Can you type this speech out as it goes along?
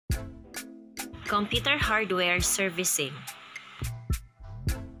Computer hardware servicing.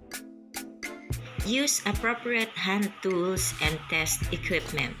 Use appropriate hand tools and test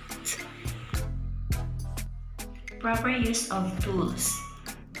equipment. Proper use of tools.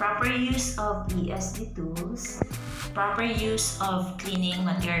 Proper use of ESD tools. Proper use of cleaning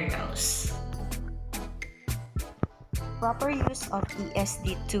materials. Proper use of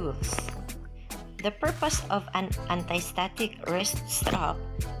ESD tools. The purpose of an anti-static wrist strap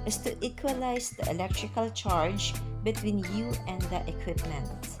is to equalize the electrical charge between you and the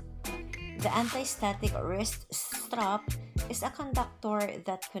equipment. The anti-static wrist strap is a conductor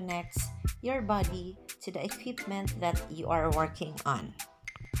that connects your body to the equipment that you are working on.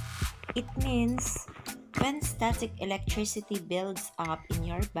 It means when static electricity builds up in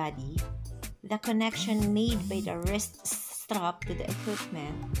your body, the connection made by the wrist strap to the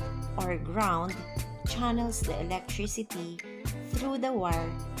equipment or ground channels the electricity through the wire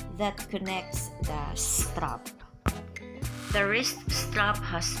that connects the strap. The wrist strap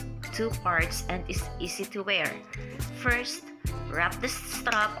has two parts and is easy to wear. First, wrap the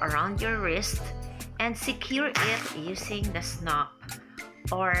strap around your wrist and secure it using the snap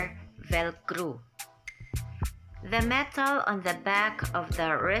or Velcro. The metal on the back of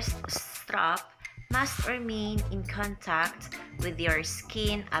the wrist strap must remain in contact with your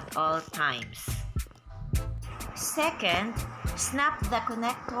skin at all times. Second, snap the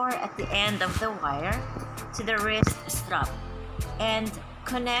connector at the end of the wire to the wrist strap and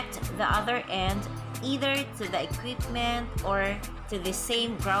connect the other end either to the equipment or to the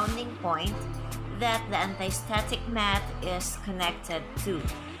same grounding point that the anti-static mat is connected to.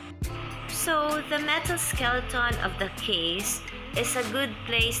 So the metal skeleton of the case is a good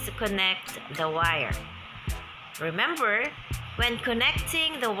place to connect the wire. Remember, when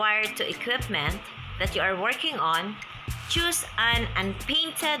connecting the wire to equipment that you are working on, choose an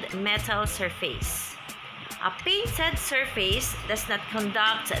unpainted metal surface. A painted surface does not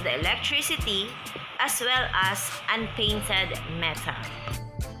conduct the electricity as well as unpainted metal.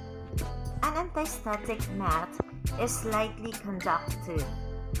 An anti-static mat is slightly conductive.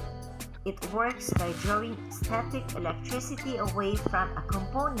 It works by drawing static electricity away from a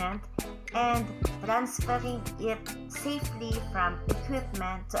component and transferring it safely from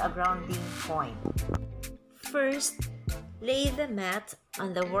equipment to a grounding point. First, lay the mat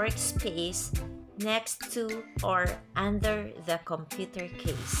on the workspace next to or under the computer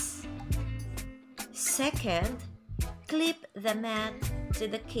case. Second, clip the mat to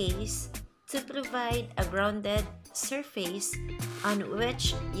the case to provide a grounded surface on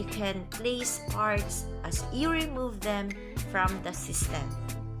which you can place parts as you remove them from the system.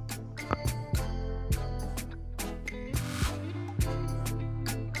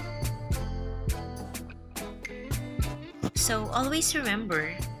 So always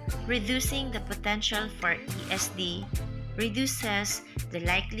remember, reducing the potential for ESD reduces the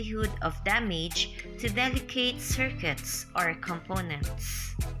likelihood of damage to delicate circuits or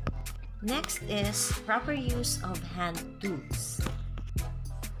components. Next is proper use of hand tools.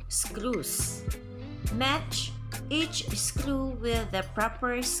 Screws. Match each screw with the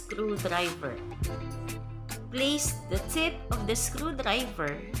proper screwdriver. Place the tip of the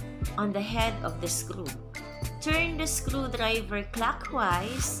screwdriver on the head of the screw. Turn the screwdriver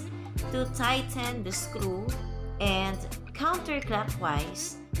clockwise to tighten the screw and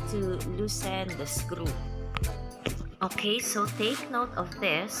counterclockwise to loosen the screw. Okay, so take note of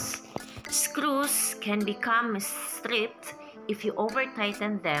this. Screws can become stripped if you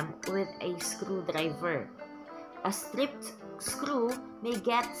over-tighten them with a screwdriver. A stripped screw may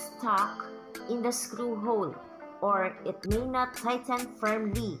get stuck in the screw hole or it may not tighten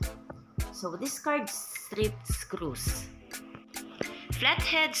firmly. So discard stripped screws.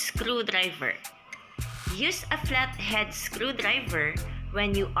 Flathead screwdriver. Use a flathead screwdriver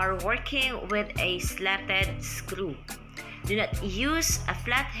when you are working with a slatted screw. Do not use a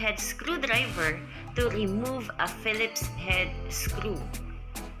flathead screwdriver to remove a Phillips head screw.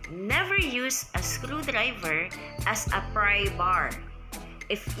 Never use a screwdriver as a pry bar.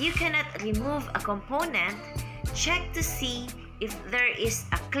 If you cannot remove a component, check to see if there is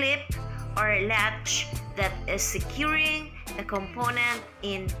a clip or latch that is securing the component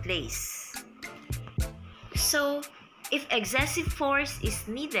in place. So, if excessive force is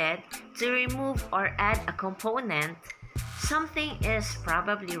needed to remove or add a component, something is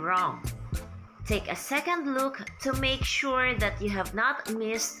probably wrong. Take a second look to make sure that you have not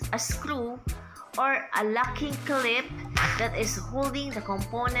missed a screw or a locking clip that is holding the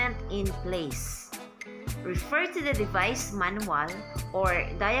component in place. Refer to the device manual or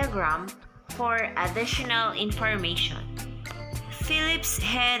diagram for additional information. Phillips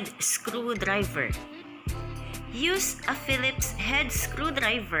head screwdriver. Use a Phillips head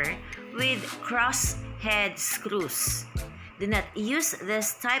screwdriver with cross head screws. Do not use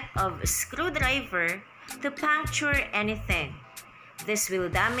this type of screwdriver to puncture anything. This will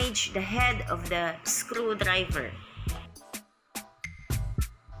damage the head of the screwdriver.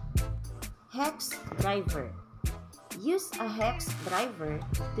 Hex driver. Use a hex driver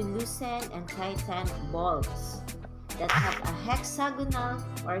to loosen and tighten bolts that have a hexagonal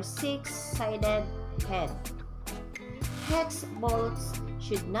or six-sided head. Hex bolts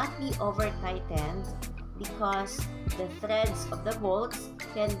should not be over-tightened because the threads of the bolts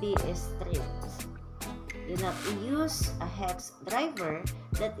can be stripped. Do not use a hex driver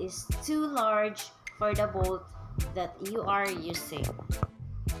that is too large for the bolt that you are using.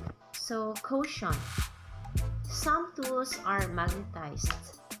 So, caution. Some tools are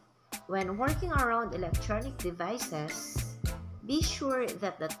magnetized. When working around electronic devices, be sure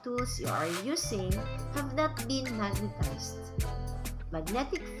that the tools you are using have not been magnetized.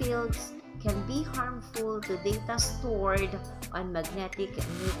 Magnetic fields can be harmful to data stored on magnetic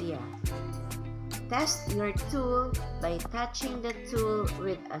media. Test your tool by touching the tool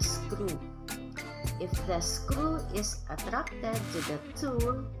with a screw. If the screw is attracted to the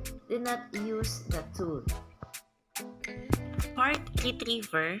tool, do not use the tool. Part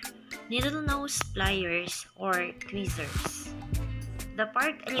retriever, needle nose pliers or tweezers. The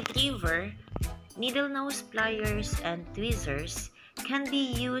part retriever, needle nose pliers and tweezers can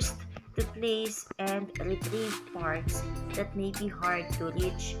be used to place and retrieve parts that may be hard to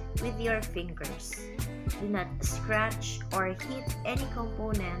reach with your fingers. Do not scratch or hit any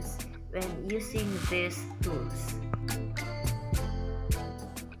components when using these tools.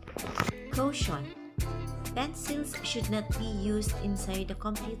 Caution. Pencils should not be used inside the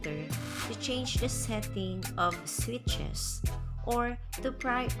computer to change the setting of switches or to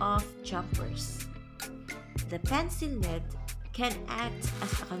pry off jumpers. The pencil lead can act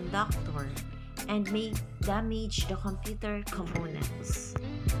as a conductor and may damage the computer components.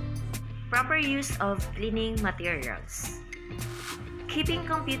 Proper use of cleaning materials. Keeping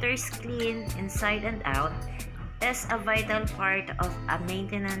computers clean inside and out is a vital part of a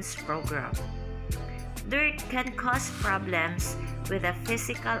maintenance program. Dirt can cause problems with the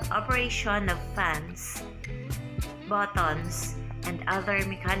physical operation of fans, buttons, and other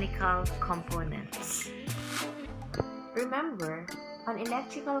mechanical components. Remember, on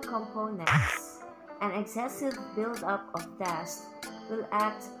electrical components, an excessive buildup of dust will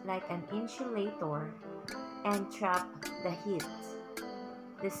act like an insulator and trap the heat.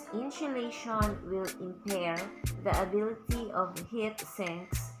 This insulation will impair the ability of heat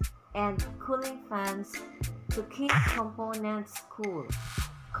sinks and cooling fans to keep components cool,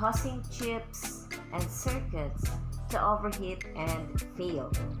 causing chips and circuits to overheat and fail.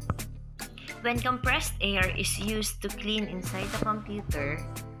 When compressed air is used to clean inside the computer,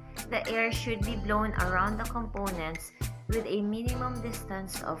 the air should be blown around the components with a minimum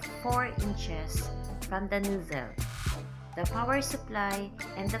distance of 4 inches from the nozzle. The power supply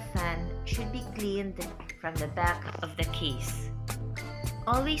and the fan should be cleaned from the back of the case.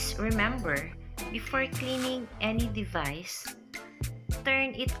 Always remember, before cleaning any device,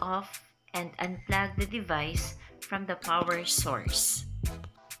 turn it off and unplug the device from the power source.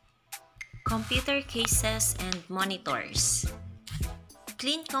 Computer cases and monitors.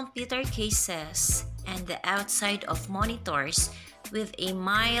 Clean computer cases and the outside of monitors with a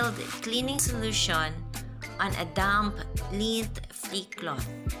mild cleaning solution on a damp, lint-free cloth.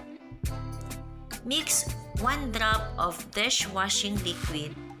 Mix 1 drop of dishwashing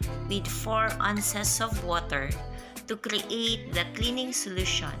liquid with 4 ounces of water to create the cleaning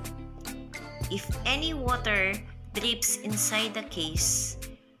solution. If any water drips inside the case,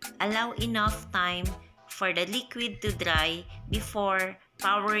 allow enough time for the liquid to dry before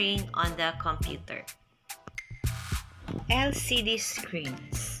powering on the computer. LCD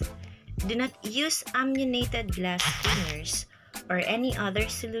screens. Do not use ammoniated glass cleaners or any other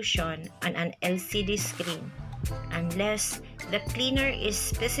solution on an LCD screen unless the cleaner is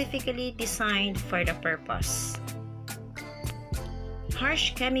specifically designed for the purpose.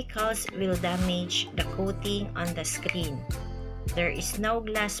 Harsh chemicals will damage the coating on the screen. There is no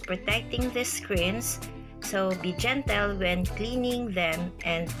glass protecting the screens, so be gentle when cleaning them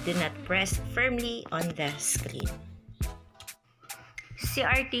and do not press firmly on the screen.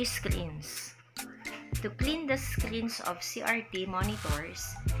 CRT screens. To clean the screens of CRT monitors,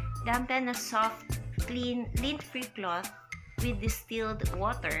 dampen a soft, clean, lint-free cloth with distilled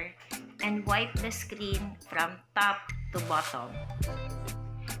water and wipe the screen from top to bottom.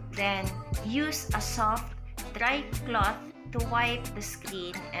 Then, use a soft, dry cloth to wipe the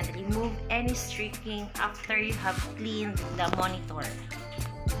screen and remove any streaking after you have cleaned the monitor.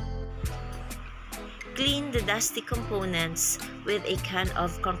 Clean the dusty components with a can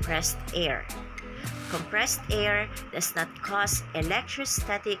of compressed air. Compressed air does not cause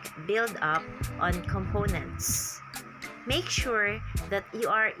electrostatic buildup on components. Make sure that you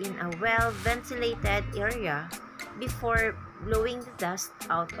are in a well-ventilated area before blowing the dust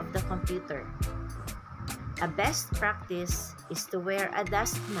out of the computer. A best practice is to wear a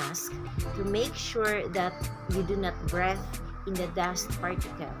dust mask to make sure that you do not breathe in the dust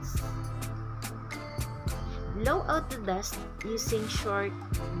particles. Blow out the dust using short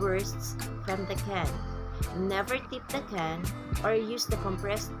bursts from the can. Never tip the can or use the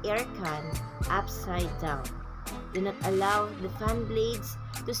compressed air can upside down. Do not allow the fan blades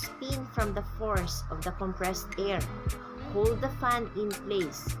to spin from the force of the compressed air. Hold the fan in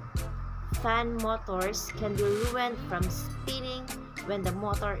place. Fan motors can be ruined from spinning when the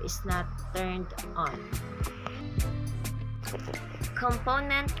motor is not turned on.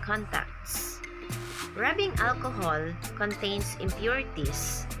 Component contacts. Rubbing alcohol contains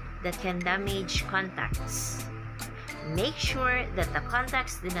impurities that can damage contacts. Make sure that the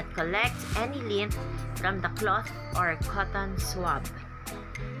contacts do not collect any lint from the cloth or cotton swab.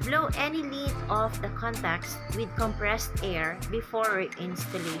 Blow any lint off the contacts with compressed air before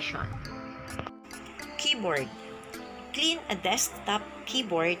installation. Keyboard. Clean a desktop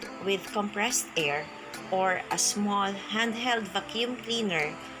keyboard with compressed air or a small handheld vacuum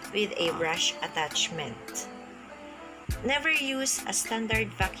cleaner with a brush attachment. Never use a standard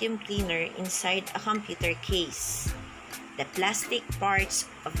vacuum cleaner inside a computer case. The plastic parts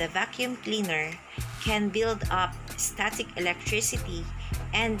of the vacuum cleaner can build up static electricity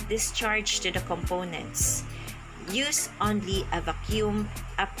and discharge to the components. Use only a vacuum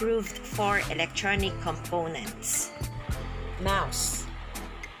approved for electronic components. Mouse.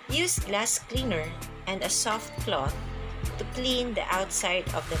 Use glass cleaner and a soft cloth to clean the outside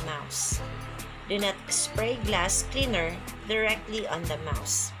of the mouse. Do not spray glass cleaner directly on the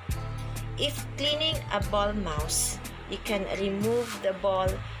mouse. If cleaning a ball mouse, you can remove the ball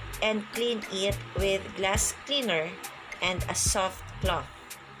and clean it with glass cleaner and a soft cloth.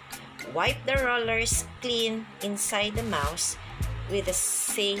 Wipe the rollers clean inside the mouse with the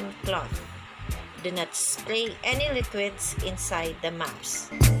same cloth. Do not spray any liquids inside the mouse.